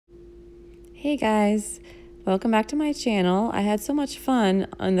Hey guys, welcome back to my channel. I had so much fun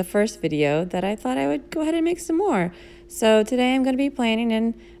on the first video that I thought I would go ahead and make some more. So today I'm going to be planning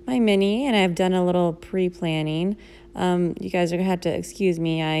in my mini, and I've done a little pre-planning. You guys are going to have to excuse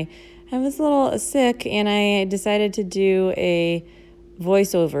me. I was a little sick and I decided to do a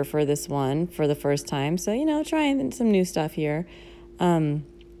voiceover for this one for the first time. So, trying some new stuff here.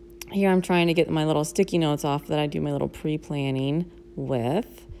 Here I'm trying to get my little sticky notes off that I do my little pre-planning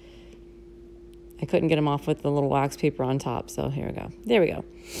with. I couldn't get them off with the little wax paper on top, so here we go. There we go.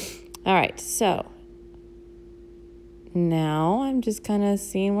 All right, so now I'm just kind of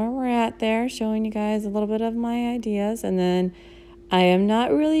seeing where we're at there, showing you guys a little bit of my ideas, and then I am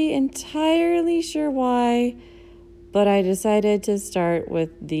not really entirely sure why, but I decided to start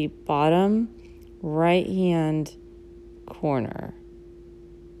with the bottom right-hand corner.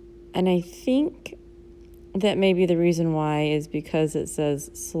 And I think that maybe the reason why is because it says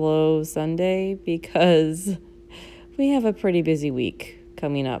Slow Sunday, because we have a pretty busy week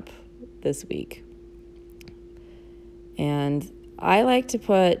coming up this week. And I like to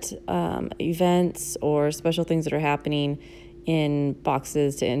put events or special things that are happening in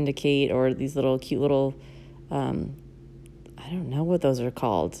boxes to indicate, or these little cute little, I don't know what those are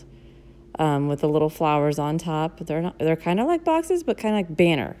called, with the little flowers on top. They're kind of like boxes, but kind of like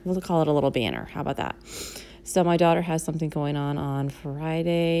banner. We'll call it a little banner. How about that? So my daughter has something going on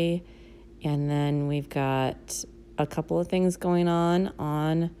Friday, and then we've got a couple of things going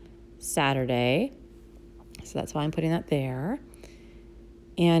on Saturday. So that's why I'm putting that there.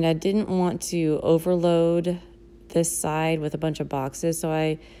 And I didn't want to overload this side with a bunch of boxes, so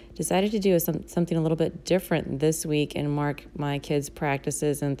I decided to do something a little bit different this week and mark my kids'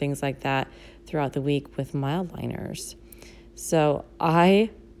 practices and things like that throughout the week with mild liners. So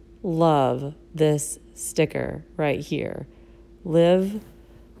I love this sticker right here. Live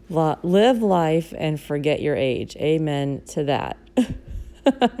life and forget your age. Amen to that.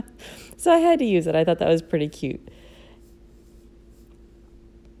 So I had to use it. I thought that was pretty cute.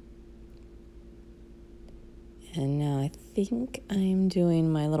 And now I think I'm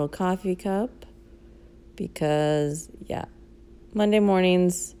doing my little coffee cup because, yeah, Monday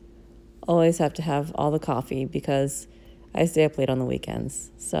mornings always have to have all the coffee because I stay up late on the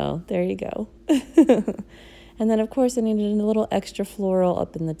weekends. So there you go. And then, of course, I needed a little extra floral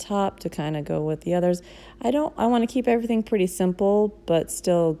up in the top to kind of go with the others. I want to keep everything pretty simple, but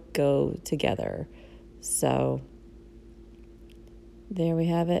still go together. So there we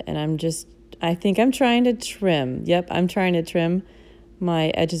have it. And I think I'm trying to trim. Yep, I'm trying to trim my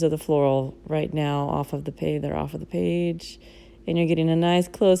edges of the floral right now off of the page. They're off of the page. And you're getting a nice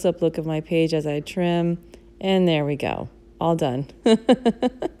close-up look of my page as I trim. And there we go. All done.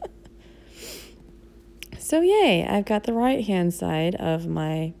 So yay, I've got the right-hand side of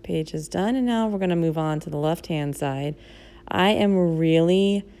my pages done. And now we're going to move on to the left-hand side. I am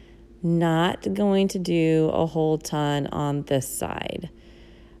really not going to do a whole ton on this side.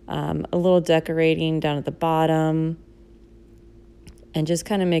 A little decorating down at the bottom and just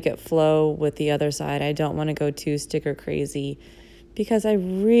kind of make it flow with the other side. I don't want to go too sticker crazy because I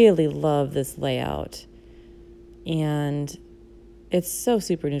really love this layout. And it's so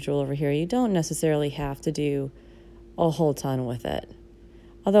super neutral over here. You don't necessarily have to do a whole ton with it.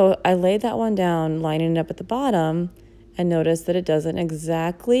 Although I laid that one down, lining it up at the bottom, and noticed that it doesn't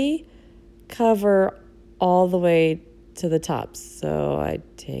exactly cover all the way to the top. So I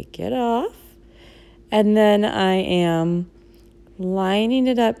take it off, and then I am lining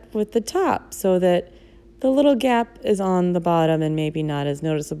it up with the top so that the little gap is on the bottom and maybe not as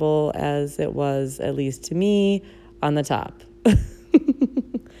noticeable as it was, at least to me, on the top.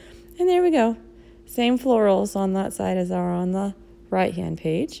 And there we go. Same florals on that side as are on the right-hand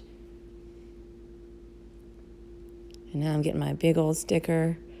page. And now I'm getting my big old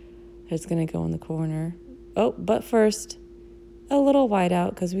sticker that's going to go in the corner. Oh, but first, a little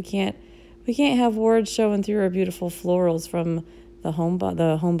whiteout because we can't have words showing through our beautiful florals from the Home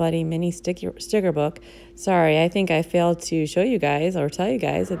Buddy mini sticker book. Sorry, I think I failed to show you guys or tell you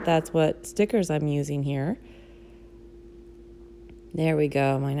guys that that's what stickers I'm using here. There we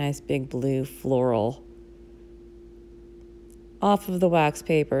go, my nice big blue floral. Off of the wax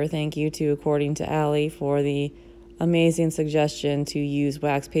paper. Thank you to According to Allie for the amazing suggestion to use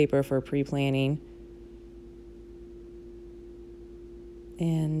wax paper for pre-planning.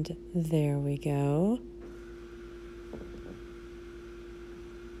 And there we go.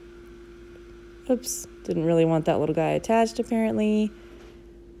 Oops, didn't really want that little guy attached apparently.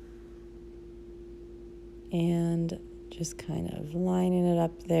 And just kind of lining it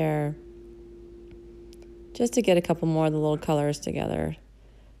up there just to get a couple more of the little colors together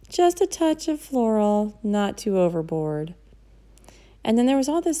Just a touch of floral, not too overboard. And then there was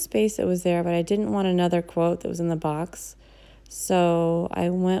all this space that was there, but I didn't want another quote that was in the box. So I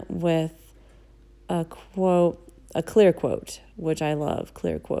went with a clear quote, which I love,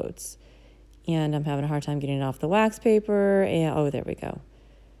 clear quotes. And I'm having a hard time getting it off the wax paper. And oh, there we go.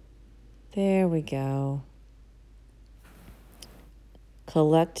 There we go.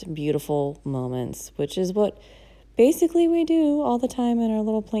 Collect beautiful moments, which is what basically we do all the time in our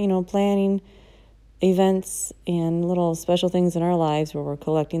little planning events and little special things in our lives where we're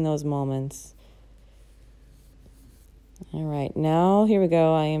collecting those moments. All right, now here we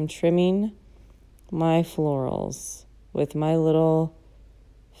go. I am trimming my florals with my little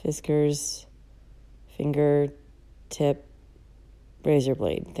Fiskars finger tip razor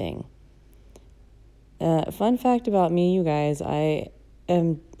blade thing. Fun fact about me, you guys, I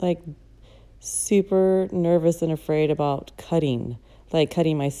am like super nervous and afraid about cutting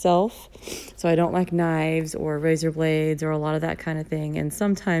myself. So I don't like knives or razor blades or a lot of that kind of thing. And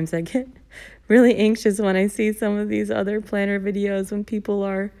sometimes I get really anxious when I see some of these other planner videos when people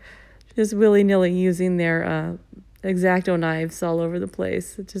are just willy-nilly using their X-Acto knives all over the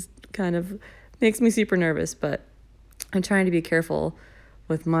place. It just kind of makes me super nervous, but I'm trying to be careful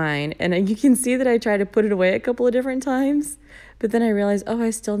with mine. And you can see that I try to put it away a couple of different times, but then I realize, oh,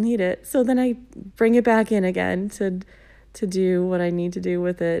 I still need it. So then I bring it back in again to do what I need to do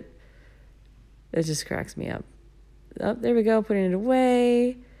with it. It just cracks me up. Oh, there we go, putting it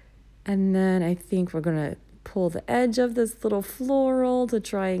away. And then I think we're gonna pull the edge of this little floral to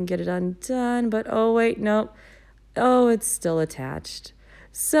try and get it undone, but oh wait, nope. Oh, it's still attached.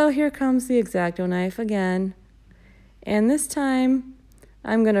 So here comes the X-Acto knife again. And this time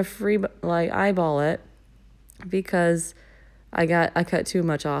I'm gonna eyeball it because I cut too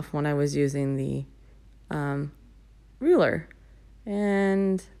much off when I was using the ruler.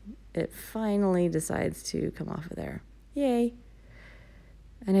 And it finally decides to come off of there. Yay.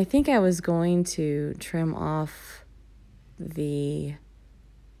 And I think I was going to trim off that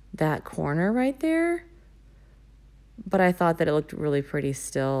corner right there, but I thought that it looked really pretty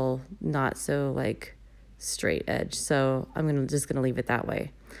still, not so like straight edge. So I'm just gonna leave it that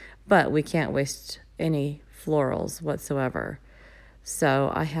way. But we can't waste any florals whatsoever.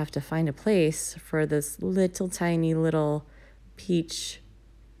 So I have to find a place for this little tiny little peach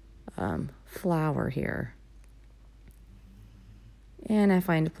flower here. And I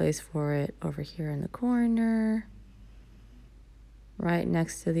find a place for it over here in the corner, right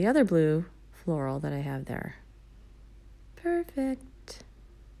next to the other blue floral that I have there. Perfect.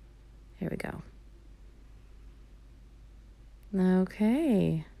 Here we go.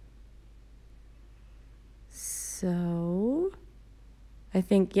 Okay. So I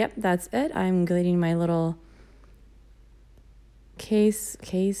think, yep, that's it. I'm getting my little case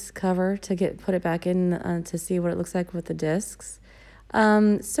cover to put it back in to see what it looks like with the discs.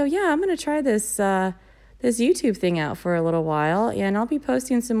 So yeah, I'm gonna try this this YouTube thing out for a little while, and I'll be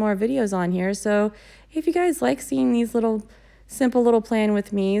posting some more videos on here. So if you guys like seeing these little simple little plan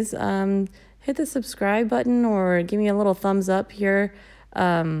with me's, hit the subscribe button or give me a little thumbs up here,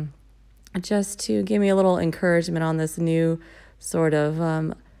 just to give me a little encouragement on this new sort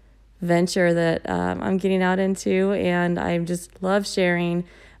of venture that I'm getting out into. And I just love sharing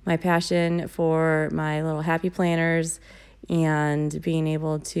my passion for my little happy planners and being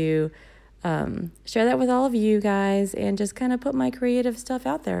able to share that with all of you guys and just kind of put my creative stuff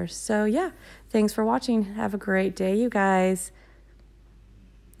out there. So yeah, thanks for watching. Have a great day, you guys.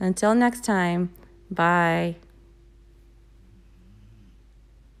 Until next time, bye.